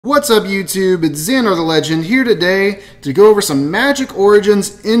What's up, YouTube? It's Zandar the Legend here today to go over some Magic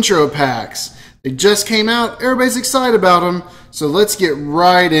Origins intro packs. They just came out, everybody's excited about them, so let's get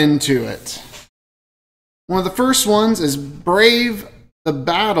right into it. One of the first ones is Brave the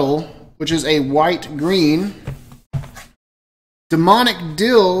Battle, which is a white-green. Demonic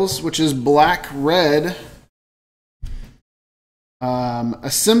Dills, which is black-red.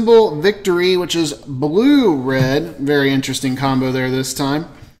 Assemble Victory, which is blue-red. Very interesting combo there this time.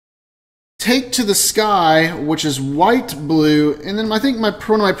 Take to the Sky, which is white-blue. And then I think one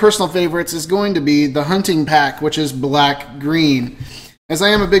of my personal favorites is going to be the Hunting Pack, which is black-green. As I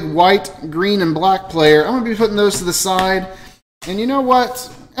am a big white, green, and black player, I'm going to be putting those to the side. And you know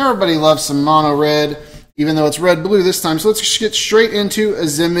what? Everybody loves some mono-red, even though it's red-blue this time. So let's get straight into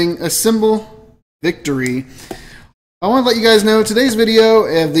Assemble Victory. I want to let you guys know today's video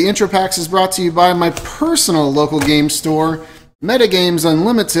of the intro packs is brought to you by my personal local game store, Metagames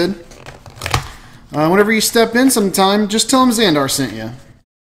Unlimited. Whenever you step in sometime, just tell them Zandar sent you.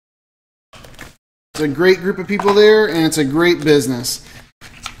 It's a great group of people there, and it's a great business.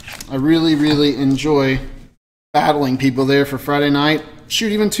 I really, really enjoy battling people there for Friday night.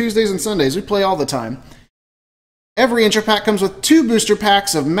 Shoot, even Tuesdays and Sundays. We play all the time. Every intro pack comes with 2 booster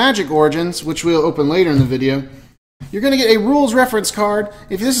packs of Magic Origins, which we'll open later in the video. You're going to get a rules reference card.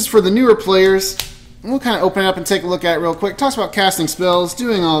 If this is for the newer players, we'll kind of open it up and take a look at it real quick. Talks about casting spells,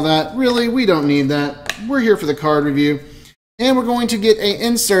 doing all that. Really, we don't need that. We're here for the card review. And we're going to get an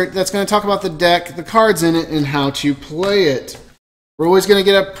insert that's going to talk about the deck, the cards in it, and how to play it. We're always going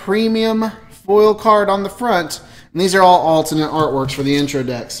to get a premium foil card on the front. And these are all alternate artworks for the intro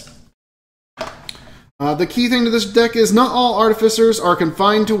decks. The key thing to this deck is not all artificers are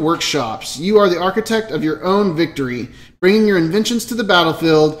confined to workshops. You are the architect of your own victory. Bringing your inventions to the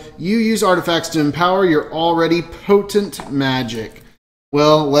battlefield, you use artifacts to empower your already potent magic.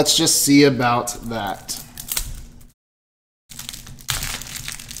 Well, let's just see about that.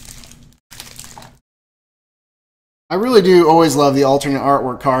 I really do always love the alternate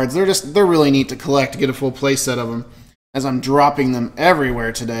artwork cards. They're really neat to collect, to get a full play set of them, as I'm dropping them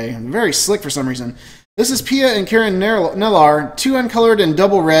everywhere today. Very slick for some reason. This is Pia and Karen Nellar, 2 uncolored and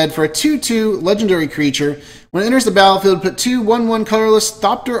double red for a 2/2 legendary creature. When it enters the battlefield, put 2 1/1 colorless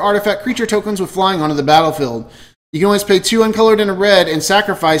Thopter artifact creature tokens with flying onto the battlefield. You can always pay 2 uncolored and a red and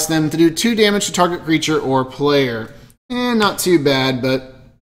sacrifice them to do 2 damage to target creature or player. Not too bad, but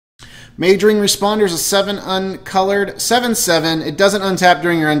Majoring Responder is a 7 uncolored, 7/7. It doesn't untap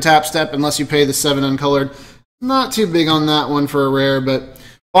during your untap step unless you pay the 7 uncolored. Not too big on that one for a rare, but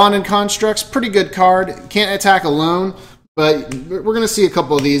Bonded Constructs, pretty good card. Can't attack alone, but we're going to see a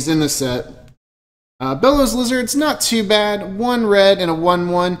couple of these in the set. Bellows Lizard's not too bad. 1 red and a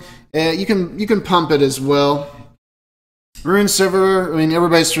 1/1. You can pump it as well. Rune Silver, I mean,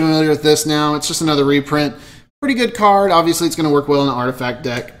 everybody's familiar with this now. It's just another reprint. Pretty good card. Obviously, it's going to work well in an artifact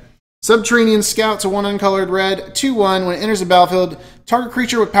deck. Subterranean Scout's a 1 uncolored red, 2/1. When it enters the battlefield, target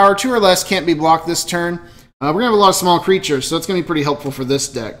creature with power 2 or less can't be blocked this turn. We're going to have a lot of small creatures, so it's going to be pretty helpful for this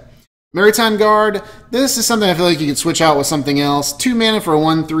deck. Maritime Guard, this is something I feel like you could switch out with something else. 2 mana for a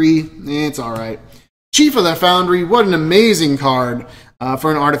 1/3, it's alright. Chief of the Foundry, what an amazing card for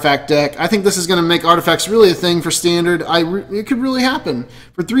an artifact deck. I think this is going to make artifacts really a thing for Standard. It could really happen.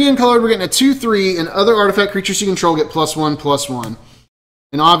 For 3 uncolored, we're getting a 2/3, and other artifact creatures you control get +1/+1.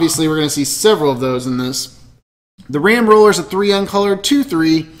 And obviously, we're going to see several of those in this. The Ram Roller is a 3 uncolored,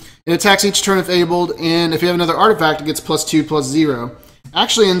 2/3. It attacks each turn if abled, and if you have another artifact, it gets +2/+0.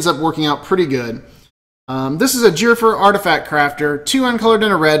 Actually ends up working out pretty good. This is a Jirfer Artifact Crafter, 2 uncolored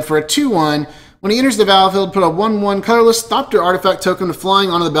and a red for a 2/1. When he enters the battlefield, put a 1/1 colorless Thopter artifact token with flying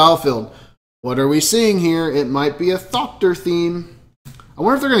onto the battlefield. What are we seeing here? It might be a Thopter theme. I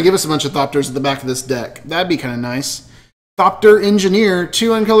wonder if they're going to give us a bunch of Thopters at the back of this deck. That'd be kind of nice. Thopter Engineer,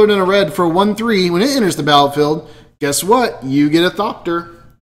 2 uncolored and a red for a 1/3. When it enters the battlefield, guess what? You get a Thopter.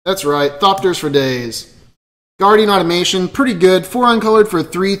 That's right, Thopters for days. Guardian Automation, pretty good. 4 uncolored for a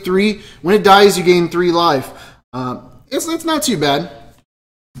 3/3. When it dies, you gain 3 life. It's not too bad.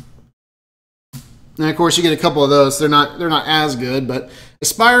 And of course, you get a couple of those. They're not as good, but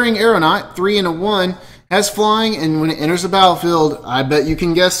Aspiring Aeronaut, 3 and a 1, has flying, and when it enters the battlefield, I bet you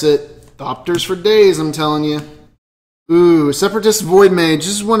can guess it. Thopters for days, I'm telling you. Ooh, Separatist Void Mage.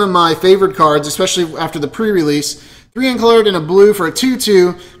 This is one of my favorite cards, especially after the pre-release. 3 uncolored and a blue for a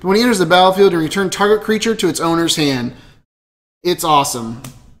 2/2. But when he enters the battlefield, you return target creature to its owner's hand. It's awesome.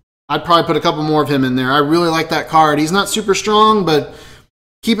 I'd probably put a couple more of him in there. I really like that card. He's not super strong, but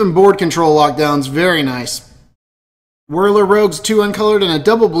keeping board control lockdowns, very nice. Whirler Rogue's 2 uncolored and a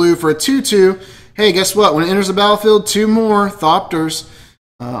double blue for a 2/2. Hey, guess what? When it enters the battlefield, 2 more Thopters.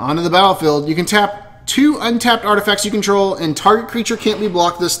 Onto the battlefield. You can tap 2 untapped artifacts you control, and target creature can't be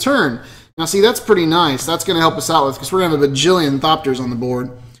blocked this turn. Now, see, that's pretty nice. That's going to help us out with, because we're going to have a bajillion Thopters on the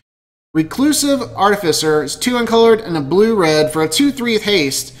board. Reclusive Artificer is 2 uncolored and a blue-red for a 2/3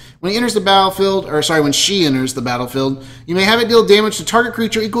 haste. When he enters the battlefield, or sorry, when she enters the battlefield, you may have it deal damage to target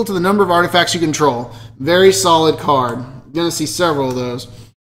creature equal to the number of artifacts you control. Very solid card. You're going to see several of those.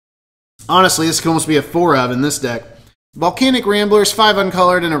 Honestly, this could almost be a 4-of in this deck. Volcanic Rambler is 5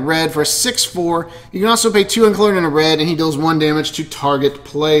 uncolored and a red for a 6/4. You can also pay 2 uncolored and a red, and he deals 1 damage to target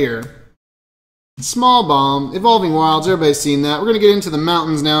player. Small Bomb, Evolving Wilds, everybody's seen that. We're going to get into the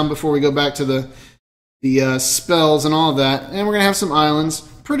mountains now before we go back to the spells and all of that. And we're going to have some islands.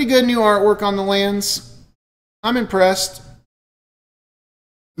 Pretty good new artwork on the lands. I'm impressed.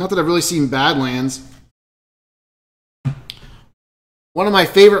 Not that I've really seen bad lands. One of my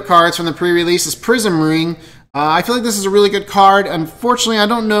favorite cards from the pre-release is Prism Ring. I feel like this is a really good card. Unfortunately, I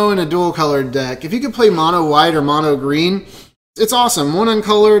don't know in a dual-colored deck. If you could play mono white or mono green, it's awesome. 1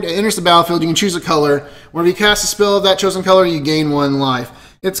 uncolored, it enters the battlefield, you can choose a color. Whenever you cast a spell of that chosen color, you gain 1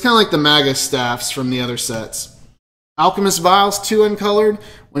 life. It's kind of like the Magus Staffs from the other sets. Alchemist Vials, 2 uncolored.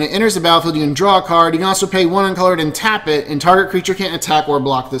 When it enters the battlefield, you can draw a card. You can also pay 1 uncolored and tap it, and target creature can't attack or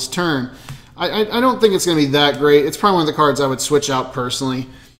block this turn. I don't think it's going to be that great. It's probably one of the cards I would switch out personally.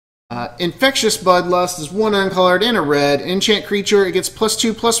 Infectious Bloodlust is 1 uncolored and a red. Enchant creature, it gets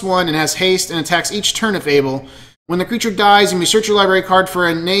 +2/+1 and has haste and attacks each turn if able. When the creature dies, you may search your library card for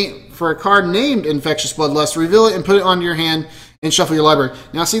a card named Infectious Bloodlust, reveal it, and put it onto your hand and shuffle your library.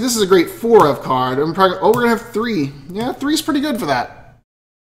 Now, see, this is a great 4-of card. We're going to have 3. Yeah, 3 is pretty good for that.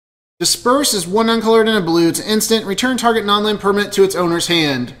 Disperse is 1 uncolored and a blue. It's instant. Return target non-land permanent to its owner's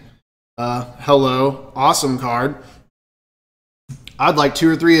hand. Hello. Awesome card. I'd like 2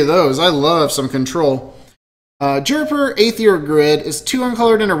 or 3 of those. I love some control. Juniper Aether Grid is 2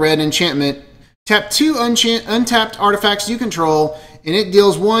 uncolored and a red enchantment. Tap 2 untapped artifacts you control, and it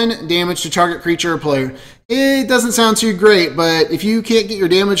deals 1 damage to target creature or player. It doesn't sound too great, but if you can't get your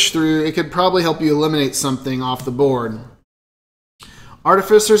damage through, it could probably help you eliminate something off the board.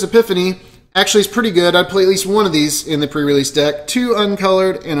 Artificer's Epiphany actually is pretty good. I'd play at least 1 of these in the pre-release deck. 2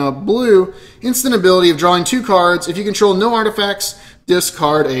 uncolored and a blue. Instant ability of drawing 2 cards. If you control no artifacts,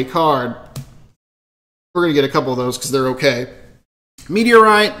 discard a card. We're going to get a couple of those because they're okay.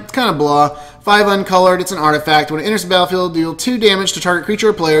 Meteorite, it's kind of blah. 5 uncolored, it's an artifact. When it enters the battlefield, deal 2 damage to target creature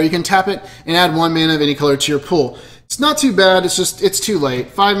or player. You can tap it and add 1 mana of any color to your pool. It's not too bad, it's just, it's too late.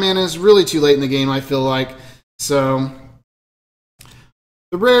 5 mana is really too late in the game, I feel like. So,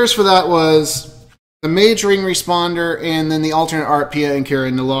 the rares for that was the Mage Ring Responder and then the alternate art Pia and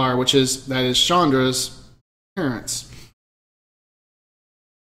Kara Nalar, that is Chandra's parents.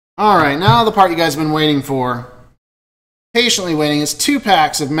 Alright, now the part you guys have been waiting for. Patiently waiting is 2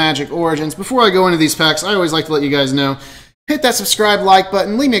 packs of Magic Origins. Before I go into these packs, I always like to let you guys know, hit that subscribe, like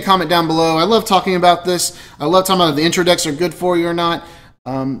button, leave me a comment down below. I love talking about this. I love talking about if the intro decks are good for you or not.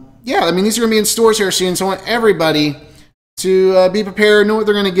 Yeah, I mean, these are going to be in stores here soon, so I want everybody to be prepared, know what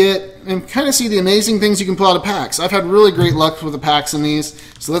they're going to get, and kind of see the amazing things you can pull out of packs. I've had really great luck with the packs in these,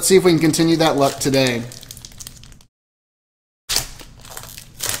 so let's see if we can continue that luck today.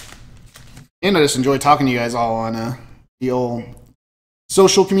 And I just enjoy talking to you guys all on the old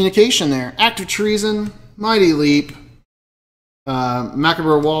social communication there. Active Treason, Mighty Leap,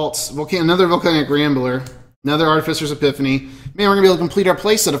 Macabre Waltz, another Volcanic Rambler, another Artificer's Epiphany. Man, we're going to be able to complete our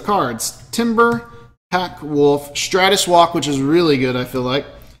play set of cards. Timber, Pack Wolf, Stratus Walk, which is really good, I feel like.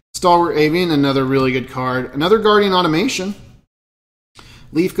 Stalwart Avian, another really good card. Another Guardian Automation.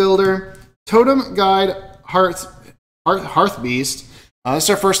 Leaf Builder, Totem Guide, Hearth Beast. This is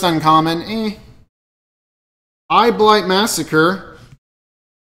our first uncommon. Eye Blight Massacre.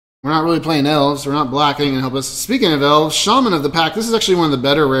 We're not really playing elves. We're not black. Ain't gonna help us. Speaking of elves, Shaman of the Pack. This is actually one of the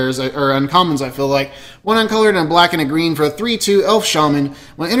better rares, or uncommons, I feel like. 1 uncolored and a black and a green for a 3/2 Elf Shaman.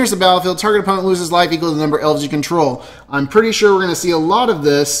 When it enters the battlefield, target opponent loses life equal to the number of elves you control. I'm pretty sure we're going to see a lot of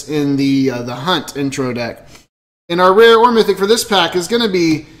this in the Hunt intro deck. And our rare or mythic for this pack is going to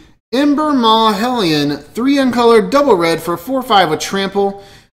be Ember Maw Hellion. 3 uncolored, double red for 4/5 with Trample.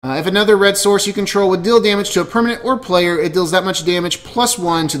 If another red source you control would deal damage to a permanent or player, it deals that much damage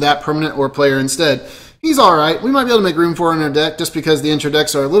 +1 to that permanent or player instead. He's alright. We might be able to make room for him in our deck just because the intro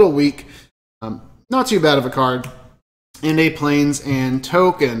decks are a little weak. Not too bad of a card. And a Plains and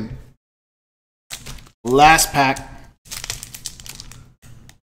Token. Last pack.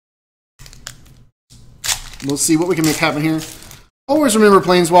 We'll see what we can make happen here. Always remember,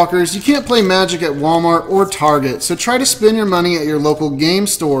 Planeswalkers, you can't play Magic at Walmart or Target, so try to spend your money at your local game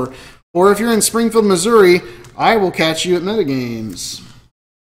store. Or if you're in Springfield, Missouri, I will catch you at Metagames.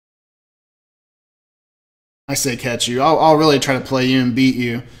 I say catch you. I'll really try to play you and beat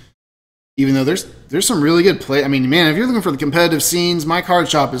you. Even though there's some really good play. I mean, man, if you're looking for the competitive scenes, my card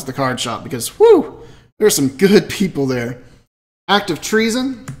shop is the card shop because, whoo, there's some good people there. Act of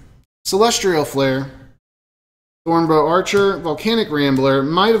Treason, Celestial Flare, Thornbow Archer, Volcanic Rambler,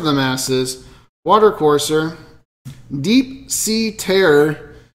 Might of the Masses, Water Courser, Deep Sea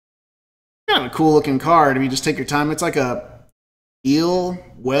Terror. Kind of a cool looking card if you just take your time. It's like a eel,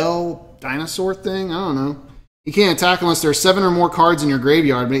 well, dinosaur thing. I don't know. You can't attack unless there are 7 or more cards in your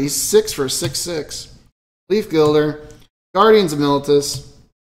graveyard, but he's 6 for a 6/6. Leaf Gilder, Guardians of Militus.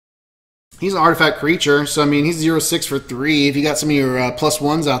 He's an artifact creature, so I mean, he's 0/6 for 3. If you got some of your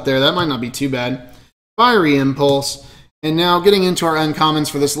 +1s out there, that might not be too bad. Fiery Impulse. And now getting into our uncommons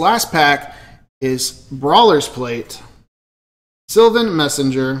for this last pack is Brawler's Plate, Sylvan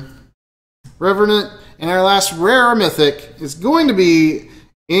Messenger, Revenant, and our last rare or mythic is going to be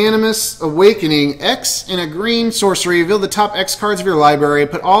Animus Awakening. X and a green sorcery. Reveal the top X cards of your library.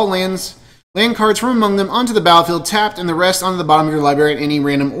 Put all land cards from among them onto the battlefield, tapped, and the rest onto the bottom of your library in any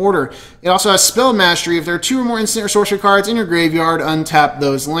random order. It also has Spell Mastery. If there are 2 or more instant or sorcery cards in your graveyard, untap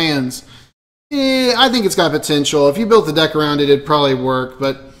those lands. I think it's got potential. If you built the deck around it, it'd probably work,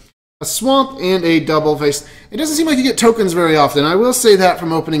 but a swamp and a double face. It doesn't seem like you get tokens very often. I will say that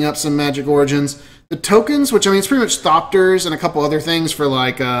from opening up some Magic Origins. The tokens, which I mean, it's pretty much Thopters and a couple other things for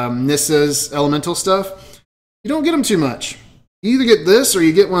like Nissa's elemental stuff. You don't get them too much. You either get this or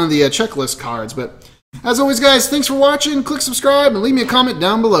you get one of the checklist cards. But as always, guys, thanks for watching. Click subscribe and leave me a comment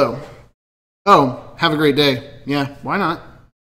down below. Oh, have a great day. Yeah, why not?